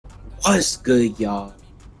What's good, y'all?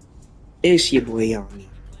 It's your boy Yami,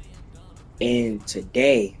 and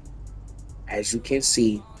today, as you can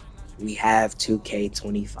see, we have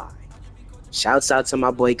 2K25. Shouts out to my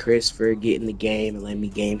boy Chris for getting the game and letting me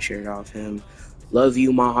game share it off him. Love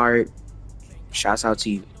you, my heart. Shouts out to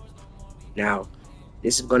you. Now,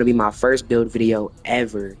 this is going to be my first build video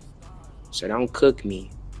ever, so don't cook me.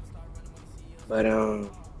 But you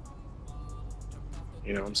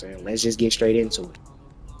know what I'm saying? Let's just get straight into it.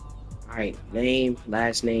 All right, name,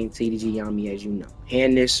 last name, TDG Yami, as you know.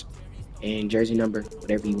 Hand this and jersey number,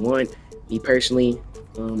 whatever you want. Me personally,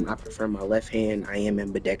 I prefer my left hand. I am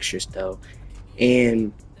ambidextrous though,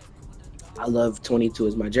 and I love 22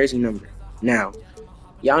 as my jersey number. Now,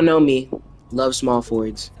 y'all know me, love small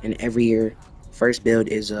forwards, and every year, first build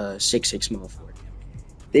is a 6'6" small forward.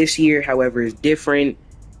 This year, however, is different,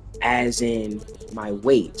 as in my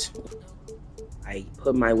weight. I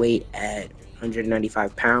put my weight at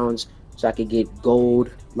 195 pounds so I could get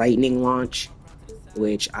gold lightning launch,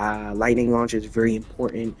 which lightning launch is very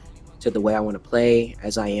important to the way I want to play,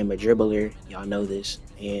 as I am a dribbler. Y'all know this,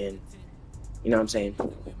 and you know what I'm saying?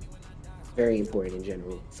 Very important in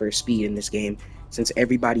general for speed in this game, since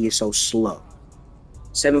everybody is so slow.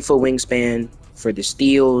 7-foot wingspan for the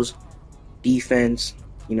steals, defense.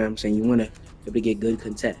 You know what I'm saying? You want to be able to get good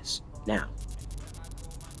contests. Now,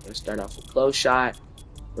 let's start off with close shot.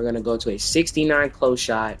 We're gonna go to a 69 close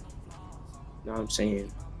shot. You know what I'm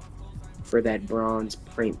saying? For that bronze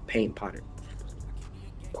paint potter.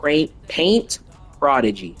 Paint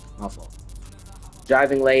prodigy. My fault.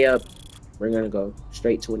 Driving layup. We're gonna go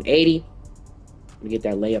straight to an 80. We get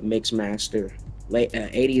that layup mix master.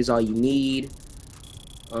 80 is all you need.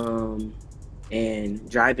 And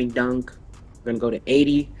driving dunk. We're gonna go to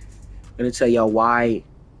 80. I'm gonna tell y'all why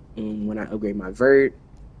when I upgrade my vert.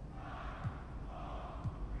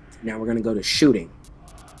 Now we're gonna go to shooting.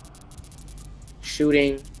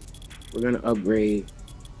 Shooting. We're gonna upgrade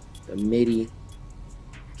the midi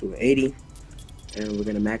to an 80, and we're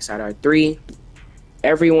gonna max out our 3.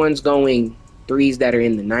 Everyone's going 3s that are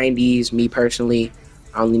in the 90s. Me personally,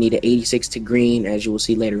 I only need an 86 to green, as you will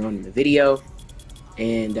see later on in the video,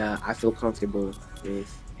 and I feel comfortable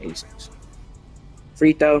with 86.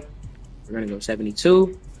 Free throw, we're gonna go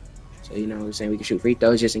 72. So you know what I'm saying, we can shoot free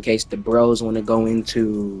throws just in case the bros want to go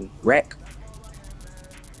into rec.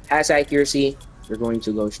 Pass accuracy, we're going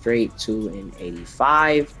to go straight to an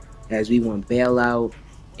 85, as we want bailout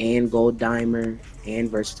and gold dimer and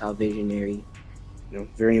versatile visionary. You know,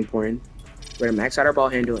 very important. We're gonna max out our ball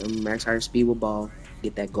handle and max out our speed with ball.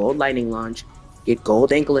 Get that gold lightning launch. Get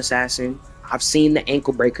gold ankle assassin. I've seen the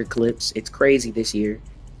ankle breaker clips. It's crazy this year.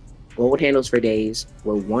 Gold handles for days.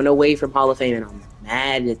 We're 1 away from Hall of Fame, and I'm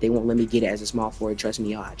mad that they won't let me get it as a small forward. Trust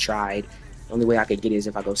me, y'all, I tried. The only way I could get it is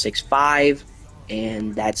if I go 6'5",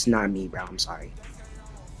 and that's not me, bro. I'm sorry.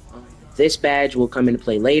 This badge will come into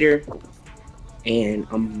play later, and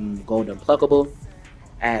I'm gold unpluckable,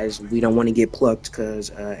 as we don't want to get plucked because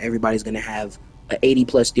everybody's going to have an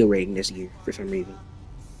 80+ steal rating this year for some reason.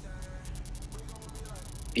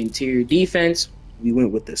 Interior defense, we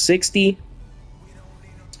went with the 60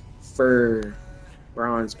 for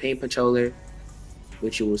bronze paint patroller,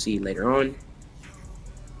 which you will see later on.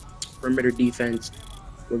 Perimeter defense,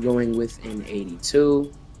 we're going with an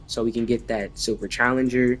 82 so we can get that silver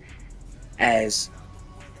challenger, as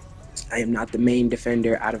I am not the main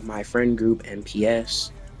defender out of my friend group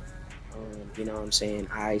MPS. You know what I'm saying?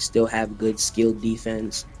 I still have good skilled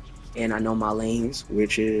defense, and I know my lanes,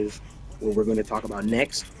 which is what we're going to talk about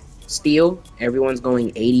next. Steal, everyone's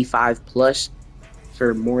going 85 plus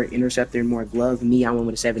for more interceptor and more glove. Me, I went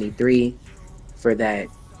with a 73 for that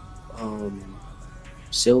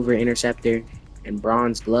silver interceptor and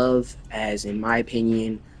bronze glove, as in my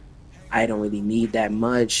opinion, I don't really need that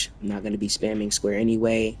much. I'm not going to be spamming square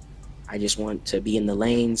anyway. I just want to be in the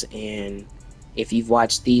lanes, and if you've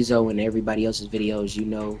watched Thizo and everybody else's videos,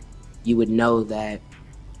 you would know that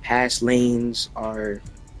pass lanes are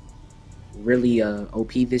really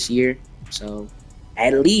OP this year. So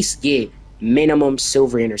at least get minimum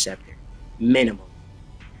silver interceptor. Minimum.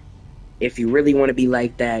 If you really want to be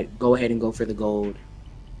like that, go ahead and go for the gold.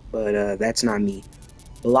 But that's not me.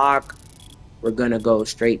 Block, we're going to go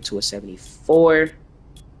straight to a 74,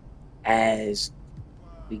 as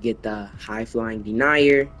we get the high flying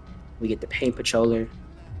denier. We get the paint patroller,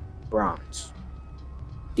 bronze.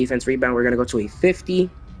 Defense rebound, we're going to go to a 50.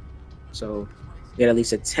 So we got at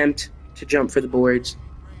least attempt to jump for the boards.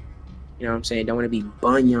 You know what I'm saying? Don't want to be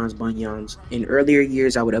bunions. In earlier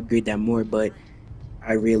years, I would upgrade that more, but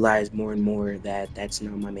I realized more and more that that's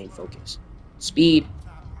not my main focus. Speed,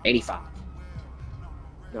 85.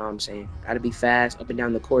 You know what I'm saying? Got to be fast up and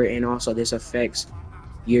down the court, and also this affects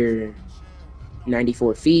your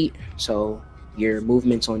 94 feet, so your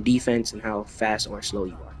movements on defense and how fast or slow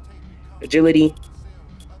you are. Agility,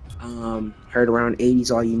 heard around 80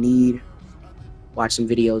 is all you need. Watch some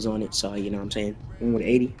videos on it, so you know what I'm saying. Going with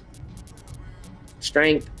 80.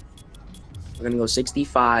 Strength, we're gonna go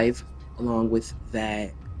 65, along with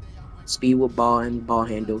that speed with ball and ball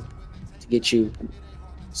handle to get you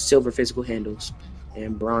silver physical handles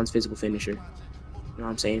and bronze physical finisher. You know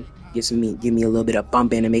what I'm saying? Give me a little bit of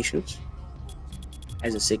bump animations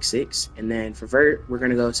as a 6'6". And then for vert, we're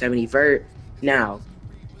gonna go 70 vert. Now,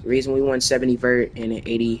 the reason we want 70 vert and an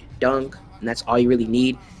 80 dunk, and that's all you really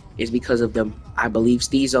need, is because of the, I believe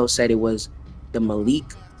Steezo said it was the Malik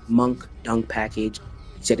Monk dunk package.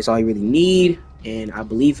 He said it's all you really need, and I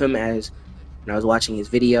believe him as when I was watching his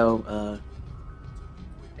video,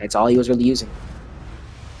 that's all he was really using.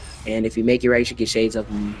 And if you make it right, you should get shades of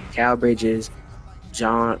Cal Bridges,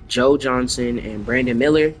 Joe Johnson, and Brandon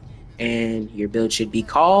Miller, and your build should be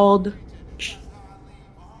called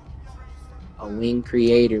a wing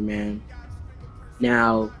creator, man.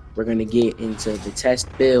 Now we're gonna get into the test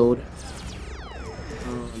build,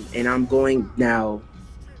 and I'm going now.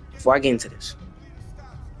 Before I get into this,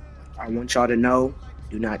 I want y'all to know: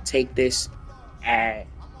 do not take this as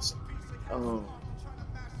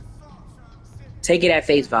take it at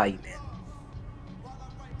face value, man.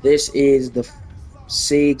 This is the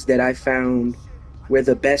SIGs that I found were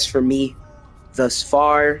the best for me thus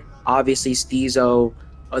far. Obviously, Steezo,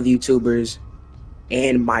 other YouTubers,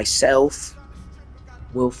 and myself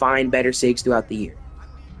will find better SIGs throughout the year.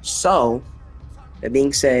 So, that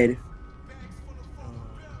being said,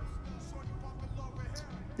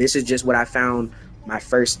 this is just what I found my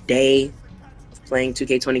first day of playing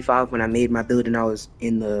 2K25 when I made my build and I was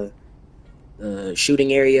in the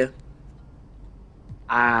shooting area.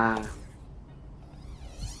 I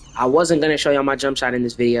wasn't going to show y'all my jump shot in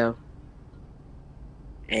this video.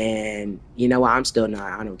 And you know what? I'm still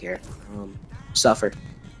not. I don't care. Suffer.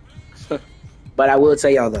 But I will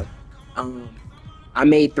tell y'all though. I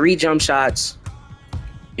made 3 jump shots.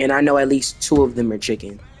 And I know at least 2 of them are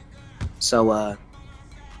chicken. So,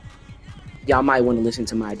 y'all might want to listen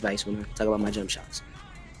to my advice when I talk about my jump shots.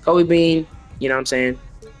 Kobe Bean, you know what I'm saying?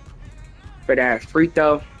 For that free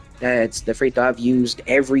throw, that's the free throw I've used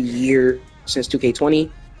every year since 2K20.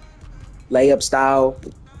 Layup style,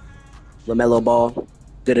 LaMelo ball,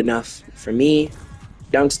 good enough for me.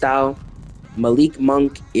 Dunk style, Malik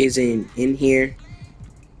Monk isn't in here.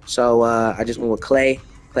 So I just went with Clay.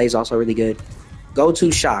 Clay's also really good.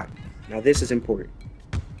 Go-to shot. Now this is important.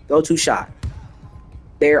 Go-to shot.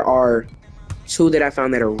 There are 2 that I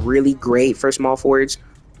found that are really great for small forwards.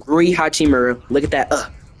 Rui Hachimura. Look at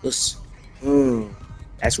that.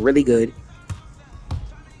 That's really good.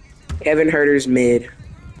 Kevin Huerter's mid.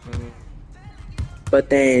 But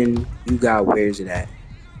then you got, where's it at?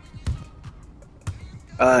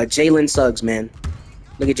 Jalen Suggs, man.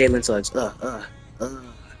 Look at Jalen Suggs.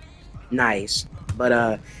 Nice.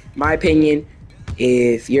 But my opinion,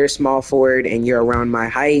 if you're a small forward and you're around my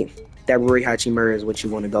height, that Rui Hachimura is what you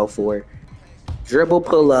want to go for. Dribble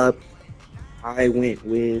pull up. I went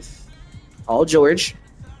with Paul George.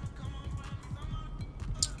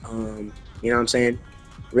 You know what I'm saying?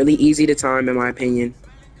 Really easy to time, in my opinion.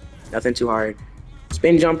 Nothing too hard.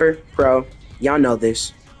 Spin jumper, pro. Y'all know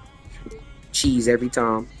this. Cheese every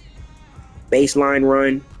time. Baseline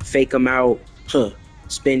run, fake them out.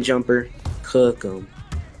 Spin jumper, cook them.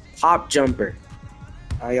 Hop jumper.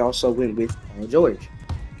 I also went with Paul George.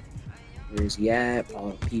 There's Yap,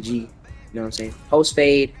 PG. You know what I'm saying? Post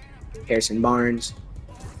fade, Harrison Barnes.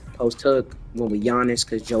 Post hook, went with Giannis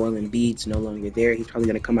because Joel Embiid's no longer there. He's probably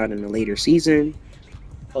going to come out in a later season.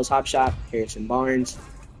 Post hop shot, Harrison Barnes.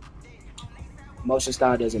 Motion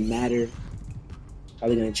style doesn't matter.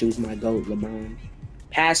 Probably going to choose my GOAT, LeBron.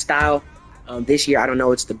 Pass style, this year I don't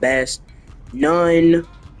know it's the best. None,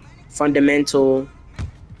 fundamental,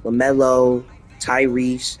 LaMelo,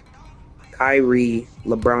 Tyrese, Kyrie,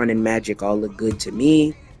 LeBron, and Magic all look good to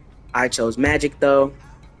me. I chose Magic though.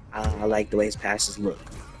 I like the way his passes look.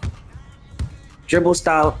 Dribble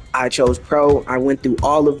style, I chose pro. I went through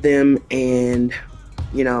all of them, and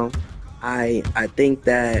you know, I think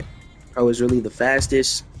that pro is really the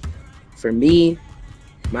fastest for me,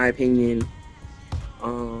 my opinion.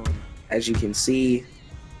 As you can see,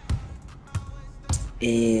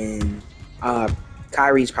 and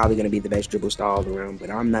Kyrie's probably gonna be the best dribble style all around, but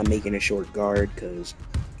I'm not making a short guard because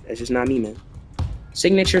that's just not me, man.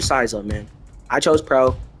 Signature size up, man. I chose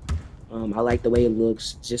pro. I like the way it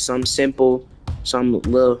looks. Just some simple, some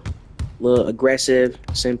little aggressive,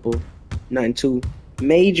 simple, nothing too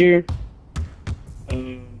major.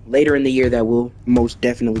 Later in the year, that will most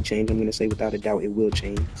definitely change. I'm going to say without a doubt, it will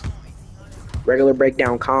change. Regular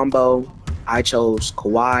breakdown combo, I chose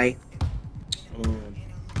Kawhi. Um,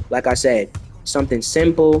 like I said, something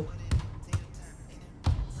simple.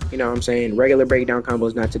 You know what I'm saying? Regular breakdown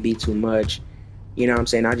combos, not to be too much. You know what I'm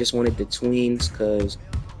saying? I just wanted the twins because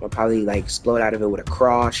I'll probably like explode out of it with a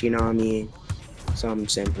cross. You know what I mean? Something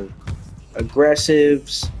simple.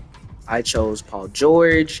 Aggressives, I chose Paul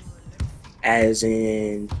George, as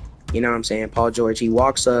in, you know what I'm saying? Paul George, he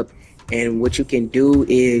walks up, and what you can do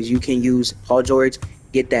is you can use Paul George,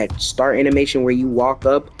 get that start animation where you walk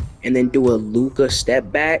up and then do a Luka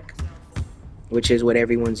step back, which is what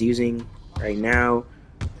everyone's using right now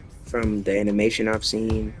from the animation I've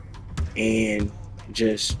seen, and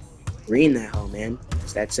just green that hell, man.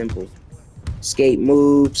 It's that simple. Skate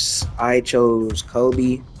moves, I chose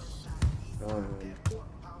Kobe. Um,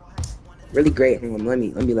 really great. Let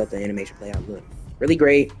me let the animation play out. Look, really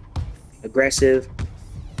great, aggressive.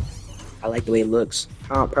 I like the way it looks.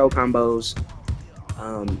 Pro combos.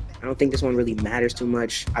 I don't think this one really matters too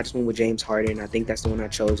much. I just went with James Harden. I think that's the one I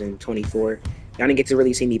chose in 24. Y'all didn't get to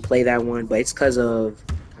really see me play that one, but it's because of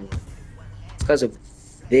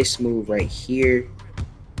this move right here,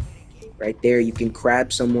 right there. You can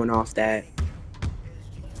grab someone off that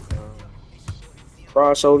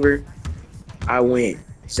crossover. I went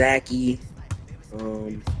Zachy.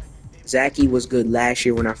 Zachy was good last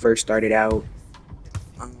year when I first started out.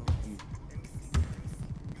 Um,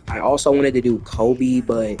 I also wanted to do Kobe,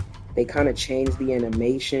 but they kind of changed the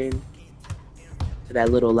animation to that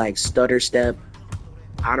little like stutter step.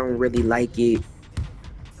 I don't really like it,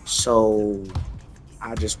 so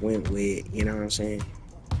I just went with, you know what I'm saying?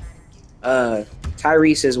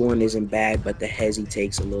 Tyrese's one isn't bad, but the hezzy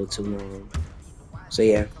takes a little too long. So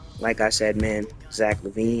yeah, like I said, man, Zach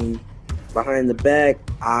LaVine. Behind the back,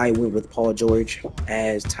 I went with Paul George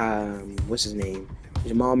as Tom. What's his name?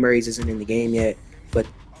 Jamal Murray's isn't in the game yet, but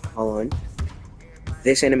hold on.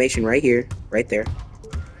 This animation right here, right there,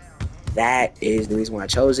 that is the reason why I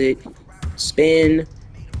chose it. Spin.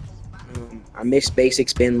 I missed basic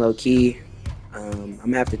spin low key. I'm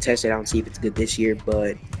gonna have to test it out and see if it's good this year,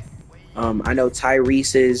 but I know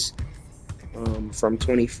Tyrese's from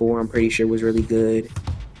 24, I'm pretty sure was really good.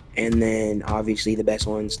 And then obviously the best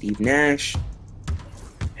one, Steve Nash,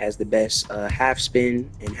 has the best half spin,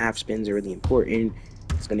 and half spins are really important.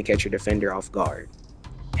 It's going to catch your defender off guard.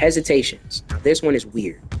 Hesitations. Now this one is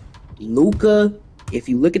weird. Luka, if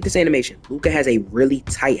you look at this animation, Luka has a really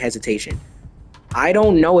tight hesitation. I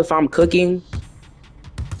don't know if I'm cooking,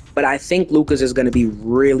 but I think Luka's is going to be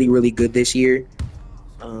really, really good this year.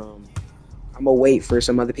 I'm going to wait for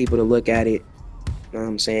some other people to look at it. You know what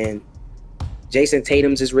I'm saying? Jason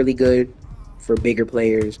Tatum's is really good for bigger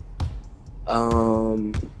players.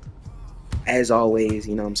 As always,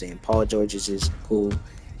 you know what I'm saying? Paul George is just cool.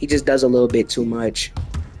 He just does a little bit too much.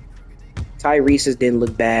 Tyrese's didn't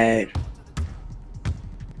look bad.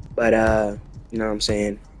 But, you know what I'm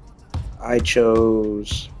saying? I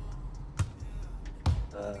chose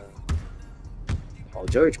Paul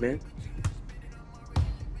George, man.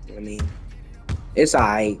 I mean, it's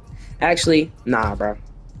alright. Actually, nah, bro.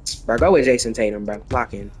 Bro, go with Jason Tatum, bro.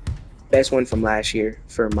 Lock in. Best one from last year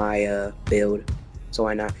for my build. So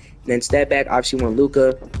why not? And then step back, obviously want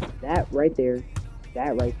Luka. That right there.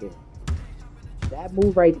 That right there. That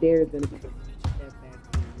move right there is gonna be the step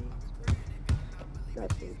back.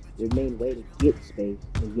 Not space. The main way to get space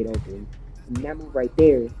and get open. And that move right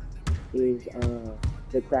there is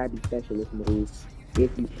the crabby specialist move.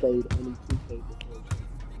 If you played any 2K before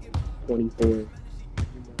 24, you know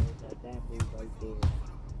that move right there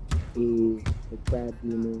is the crab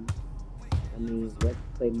demon. I mean, let's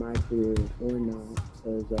play my career or not,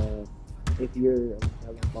 because if you're a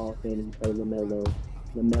LaMelo Ball fan and you play LaMelo,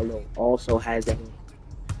 LaMelo also has that.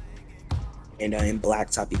 And in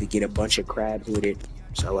Blacktop, you could get a bunch of crabs with it.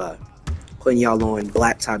 So, putting y'all on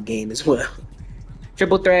Blacktop game as well.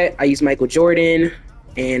 Triple threat, I use Michael Jordan,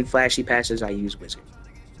 and flashy passes, I use Wizard.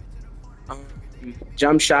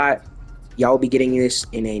 Jump shot, y'all will be getting this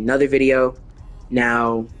in another video.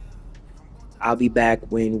 Now, I'll be back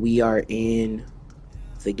when we are in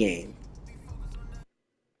the game.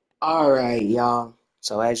 All right, y'all.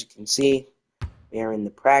 So as you can see, we are in the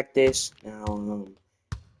practice. Now,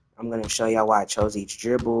 I'm going to show y'all why I chose each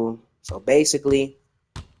dribble. So basically,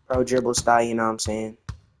 pro dribble style, you know what I'm saying?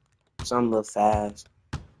 Some a little fast.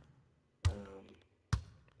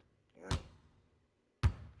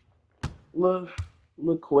 Yeah.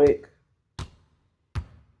 Look quick.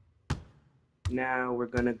 Now we're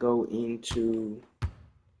going to go into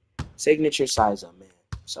signature size up, man.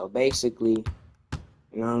 So basically,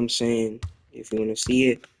 You know what I'm saying? If you want to see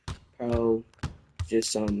it, pro,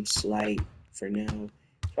 just some slight for now.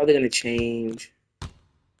 Probably gonna change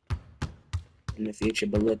in the future,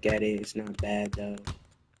 but look at it. It's not bad though.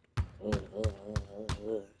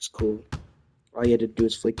 It's cool. All you have to do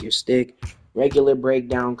is flick your stick. Regular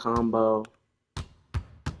breakdown combo. You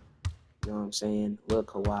know what I'm saying?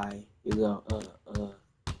 Look, Hawaii. You go,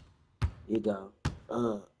 You go, you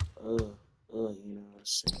know what I'm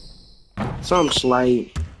saying? Something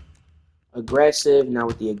slight. Aggressive. Now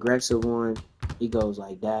with the aggressive one, he goes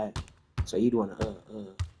like that. So you'd want to,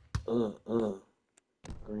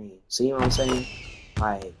 green. See what I'm saying?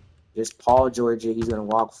 Like, just Paul Georgia. He's going to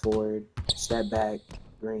walk forward, step back,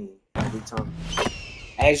 green every time.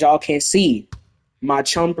 As y'all can see, my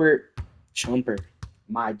jumper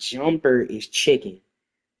is chicken.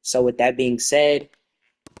 So with that being said,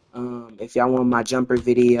 if y'all want my jumper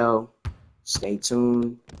video, stay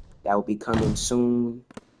tuned. That will be coming soon.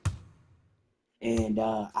 And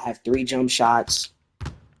I have 3 jump shots.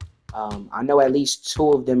 I know at least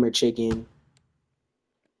 2 of them are chicken.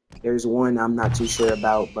 There's one I'm not too sure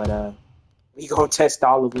about, but we gonna test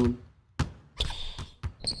all of them.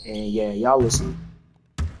 And yeah, y'all will see.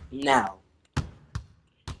 Now,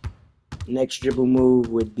 next dribble move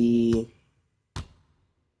would be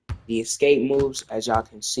the escape moves, as y'all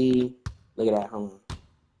can see. Look at that, hold on.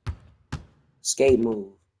 Skate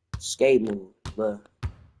move. Look.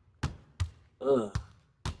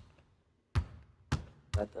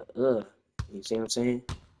 Got the You see what I'm saying?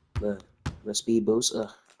 The speed boost.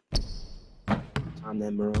 Time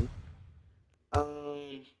that maroon.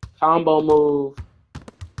 Combo move.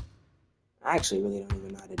 I actually really don't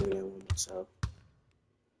even know how to do that one myself.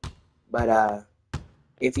 But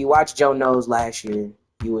if you watched Joe Knows last year,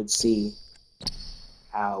 you would see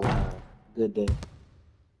how good the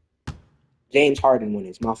James Harden one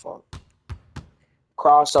is. My fault.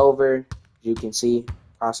 Crossover, you can see,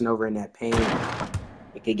 crossing over in that paint.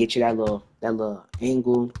 It could get you that little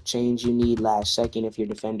angle change you need last second if your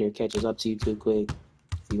defender catches up to you too quick.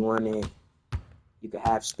 If you want it, you could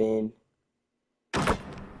half spin.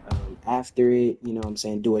 After it, you know what I'm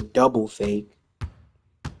saying, do a double fake.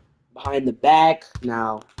 Behind the back,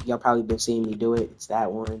 now, y'all probably been seeing me do it. It's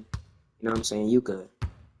that one. You know what I'm saying? You could,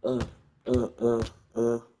 you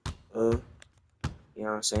know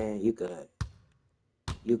what I'm saying? You could,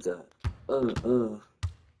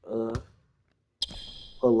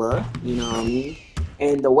 pull up, you know what I mean?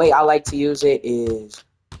 And the way I like to use it is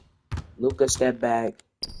Luka step back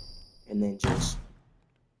and then just,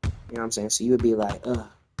 you know what I'm saying? So you would be like,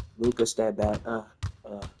 Luka step back,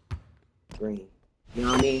 green. You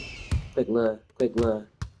know what I mean?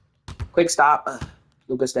 Quick stop,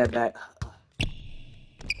 Luka step back,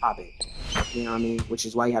 pop it. You know what I mean? Which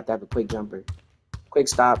is why you have to have a quick jumper. Quick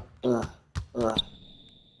stop, pop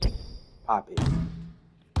it.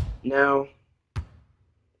 Now,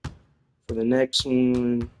 for the next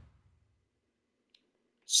one,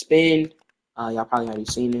 spin. Y'all probably already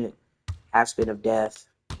seen it. Half spin of death.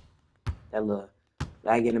 That little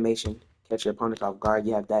lag animation. Catch your opponent off guard.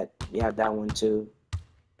 You have that one too.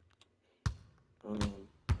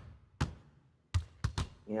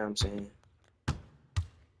 You know what I'm saying?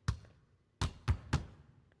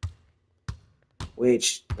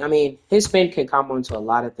 Which, I mean, his spin can combo into a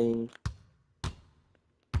lot of things.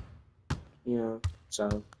 You know,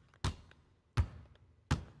 so.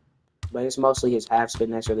 But it's mostly his half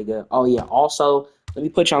spin that's really good. Oh, yeah. Also, let me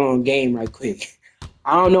put y'all on game right quick.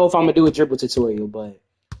 I don't know if I'm going to do a dribble tutorial, but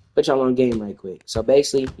put y'all on game right quick. So,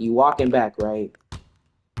 basically, you walking back, right?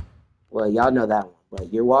 Well, y'all know that one.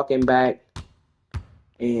 But you're walking back,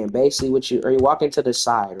 and basically you're walking to the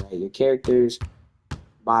side, right? Your character's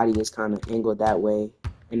body is kind of angled that way.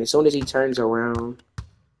 And as soon as he turns around,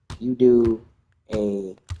 you do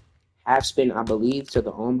a half spin, I believe, to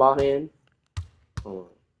the on ball hand. Hold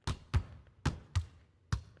on.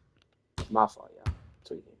 My fault, y'all.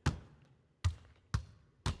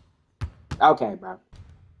 Okay, bro.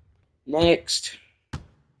 Next, I'm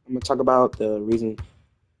gonna talk about the reason I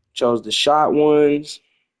chose the shot ones.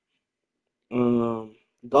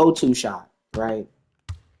 Go-to shot, right?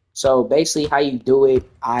 So basically, how you do it,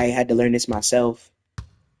 I had to learn this myself.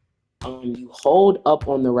 You hold up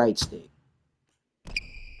on the right stick,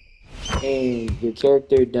 and your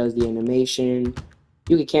character does the animation.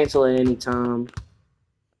 You can cancel at any time.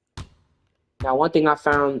 Now, one thing I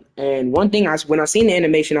found, and when I seen the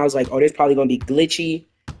animation, I was like, oh, this probably gonna be glitchy.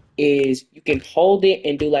 Is you can hold it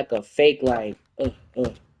and do like a fake, like,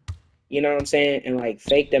 you know what I'm saying, and like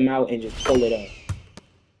fake them out and just pull it up.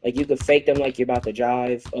 Like you could fake them like you're about to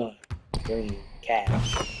drive, green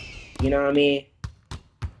cash. You know what I mean?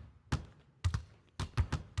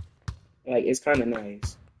 Like, it's kind of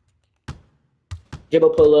nice.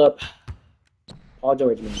 Dribble pull up. Paul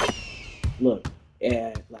George, man. Look,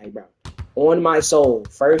 yeah, like, bro. On my soul,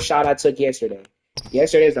 first shot I took yesterday.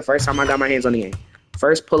 Yesterday is the first time I got my hands on the game.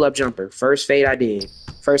 First pull up jumper. First fade I did.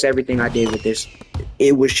 First everything I did with this.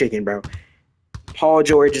 It was chicken, bro. Paul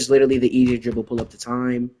George is literally the easiest dribble pull up to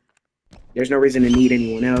time. There's no reason to need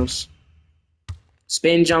anyone else.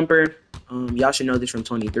 Spin jumper. Y'all should know this from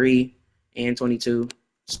 23 and 22.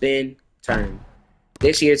 Spin, turn.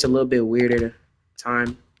 This year it's a little bit weirder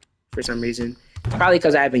time for some reason. Probably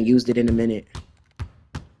because I haven't used it in a minute.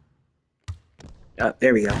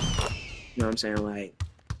 There we go. You know what I'm saying? Like,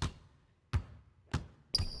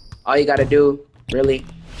 all you gotta do, really,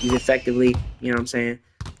 use effectively. You know what I'm saying?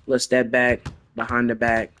 Little step back, behind the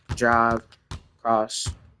back, drive, cross.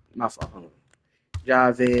 My fault. Hold on.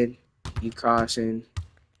 Drive in, you crossing.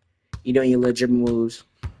 You doing your little dribble moves.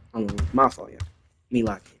 Hold on. My fault, yeah. Me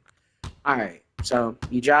locking. All right. So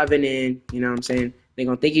you driving in. You know what I'm saying? They're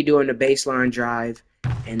gonna think you're doing the baseline drive,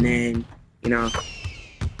 and then, you know,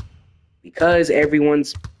 because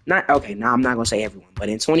everyone's not okay. Now I'm not gonna say everyone, but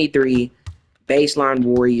in 23, baseline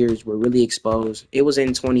warriors were really exposed. It was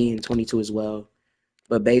in 20 and 22 as well,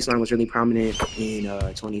 but baseline was really prominent in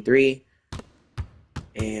 23.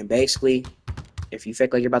 And basically, if you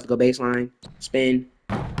fake like you're about to go baseline, spin,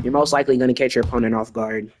 you're most likely gonna catch your opponent off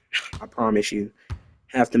guard. I promise you.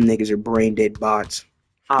 Half them niggas are brain dead bots.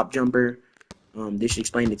 Hop jumper. This should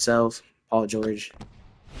explain itself. Paul George,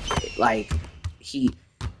 like, he.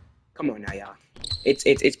 Come on now, y'all.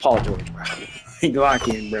 It's Paul George, bro. Lock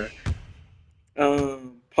in, bro.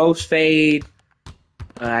 Post fade.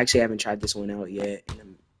 Actually, I haven't tried this one out yet in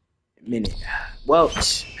a minute. Well,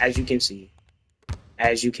 as you can see.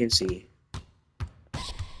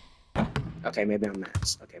 Okay, maybe I'm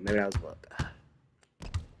not. Okay, maybe that was bug.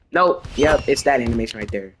 Nope. Yep, it's that animation right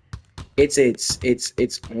there. It's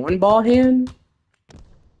on ball hand.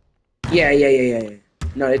 Yeah.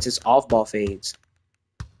 No, it's off ball fades.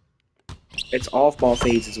 It's off ball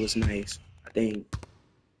fades is what's nice. I think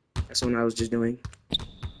that's what I was just doing.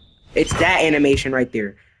 It's that animation right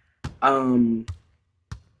there. I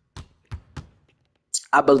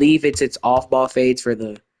believe it's off ball fades for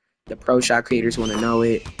the pro shot creators want to know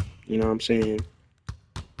it. You know what I'm saying?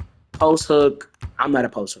 Post hook. I'm not a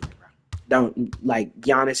post hooker, bro. Don't, like,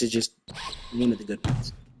 Giannis is just one of the good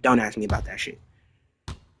ones. Don't ask me about that shit.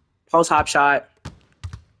 Post hop shot.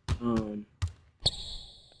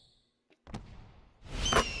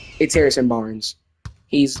 It's Harrison Barnes.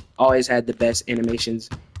 He's always had the best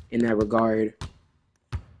animations in that regard.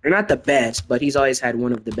 Or not the best, but he's always had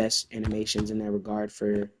one of the best animations in that regard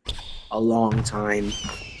for a long time.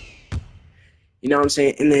 You know what I'm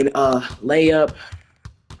saying? And then layup.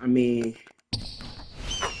 I mean,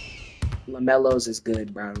 LaMelo's is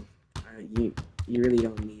good, bro. You really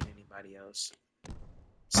don't need anybody else.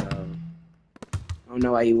 So I don't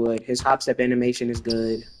know why you would. His hop step animation is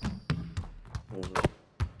good.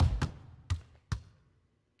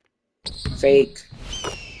 Fake.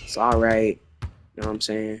 It's alright. You know what I'm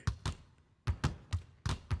saying?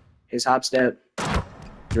 His hop step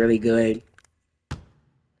is really good.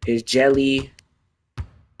 His jelly.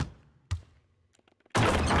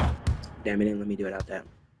 Damn it, didn't let me do it out that.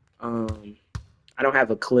 I don't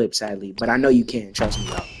have a clip, sadly, but I know you can. Trust me,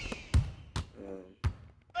 y'all.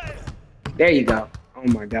 There you go. Oh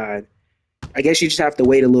my god. I guess you just have to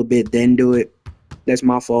wait a little bit, then do it. That's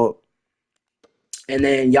my fault. And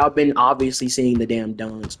then y'all been obviously seeing the damn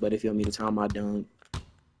dunks, but if you want me to time my dunk,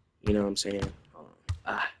 you know what I'm saying?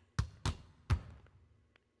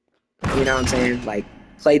 You know what I'm saying? Like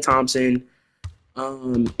Klay Thompson.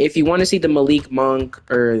 If you want to see the Malik Monk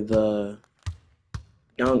or the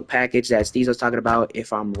dunk package that Steve was talking about,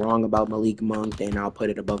 if I'm wrong about Malik Monk, then I'll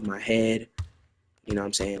put it above my head. You know what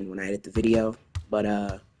I'm saying? When I edit the video. But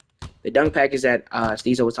the dunk package that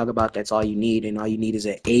Steve was talking about, that's all you need, and all you need is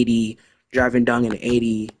an 80 driving dunk and an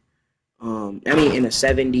 80. In a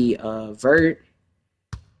 70 vert.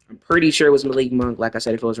 I'm pretty sure it was Malik Monk. Like I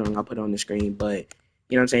said, if it was wrong, I'll put it on the screen. But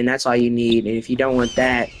you know what I'm saying? That's all you need. And if you don't want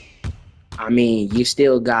that, I mean, you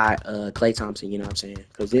still got Klay Thompson, you know what I'm saying?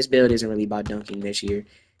 Because this build isn't really about dunking this year.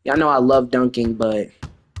 Y'all know I love dunking, but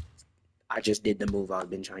I just did the move I've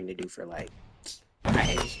been trying to do for, like,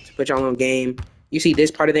 to put y'all on game. You see this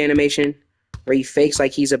part of the animation where he fakes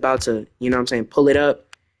like he's about to, you know what I'm saying, pull it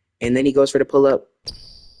up, and then he goes for the pull up.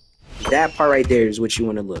 That part right there is what you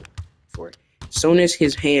want to look for. As soon as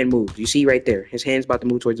his hand moves, you see right there, his hand's about to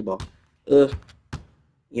move towards the ball. You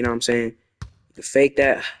know what I'm saying? You can fake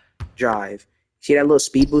that drive. See that little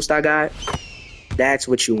speed boost I got? That's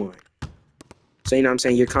what you want. So, you know what I'm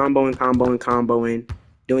saying? You're comboing.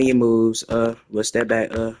 doing your moves, little step back,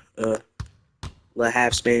 little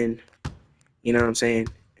half spin, you know what I'm saying?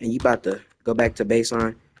 And you about to go back to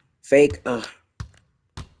baseline. Fake,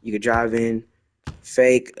 you could drive in,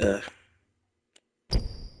 fake,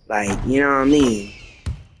 like, you know what I mean?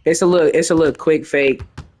 It's a little quick fake.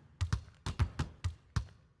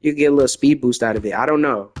 You get a little speed boost out of it. I don't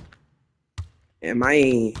know. Am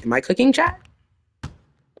I cooking, chat?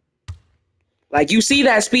 Like, you see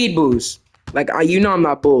that speed boost. Like, you know I'm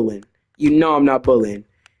not bullying. You know I'm not bullying.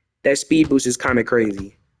 That speed boost is kind of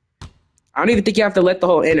crazy. I don't even think you have to let the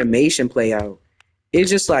whole animation play out. It's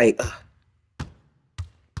just like,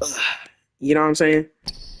 you know what I'm saying?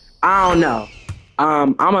 I don't know.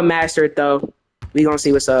 I'm a master it though. We gonna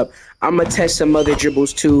see what's up. I'm gonna test some other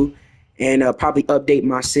dribbles too, and probably update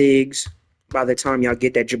my SIGs by the time y'all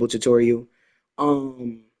get that dribble tutorial.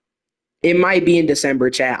 Um, it might be in December,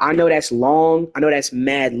 chat. I know that's long. I know that's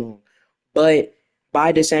mad long, but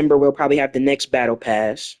by December we'll probably have the next battle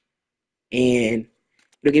pass, and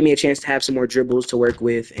it'll give me a chance to have some more dribbles to work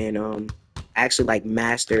with and actually like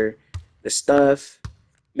master the stuff.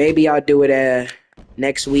 Maybe I'll do it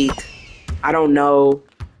next week. I don't know,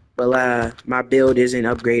 but my build isn't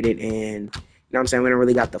upgraded, and you know what I'm saying, we don't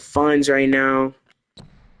really got the funds right now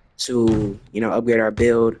to, you know, upgrade our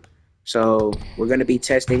build. So we're gonna be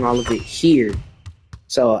testing all of it here.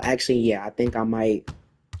 So actually, yeah, I think I might,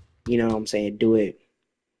 you know what I'm saying, do it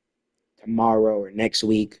tomorrow or next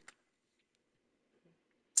week.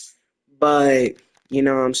 But you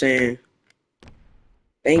know what I'm saying?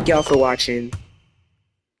 Thank y'all for watching.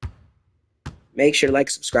 Make sure to like,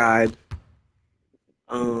 subscribe.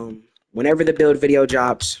 Whenever the build video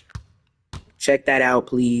drops, check that out,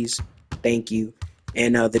 please. Thank you.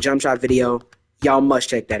 And the jump shot video, y'all must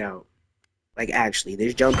check that out. Like, actually,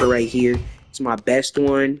 this jumper right here, it's my best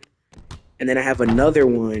one. And then I have another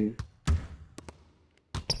one.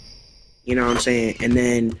 You know what I'm saying? And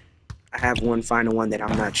then I have one final one that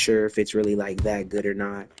I'm not sure if it's really like that good or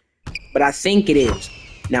not. But I think it is.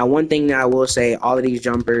 Now, one thing that I will say, all of these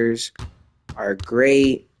jumpers are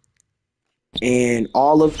great. And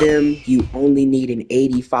all of them, you only need an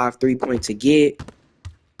 85 3-point to get.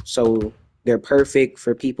 So they're perfect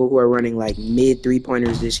for people who are running like mid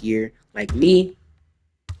 3-pointers this year, like me.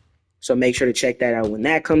 So make sure to check that out when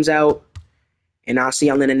that comes out. And I'll see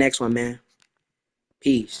y'all in the next one, man.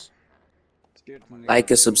 Peace. Like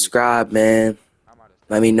and subscribe, man.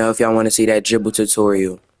 Let me know if y'all want to see that dribble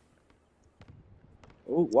tutorial.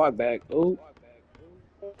 Oh, walk back. Oh.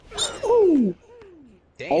 Oh.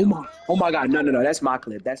 Oh my God. No. That's my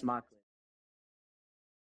clip. That's my clip.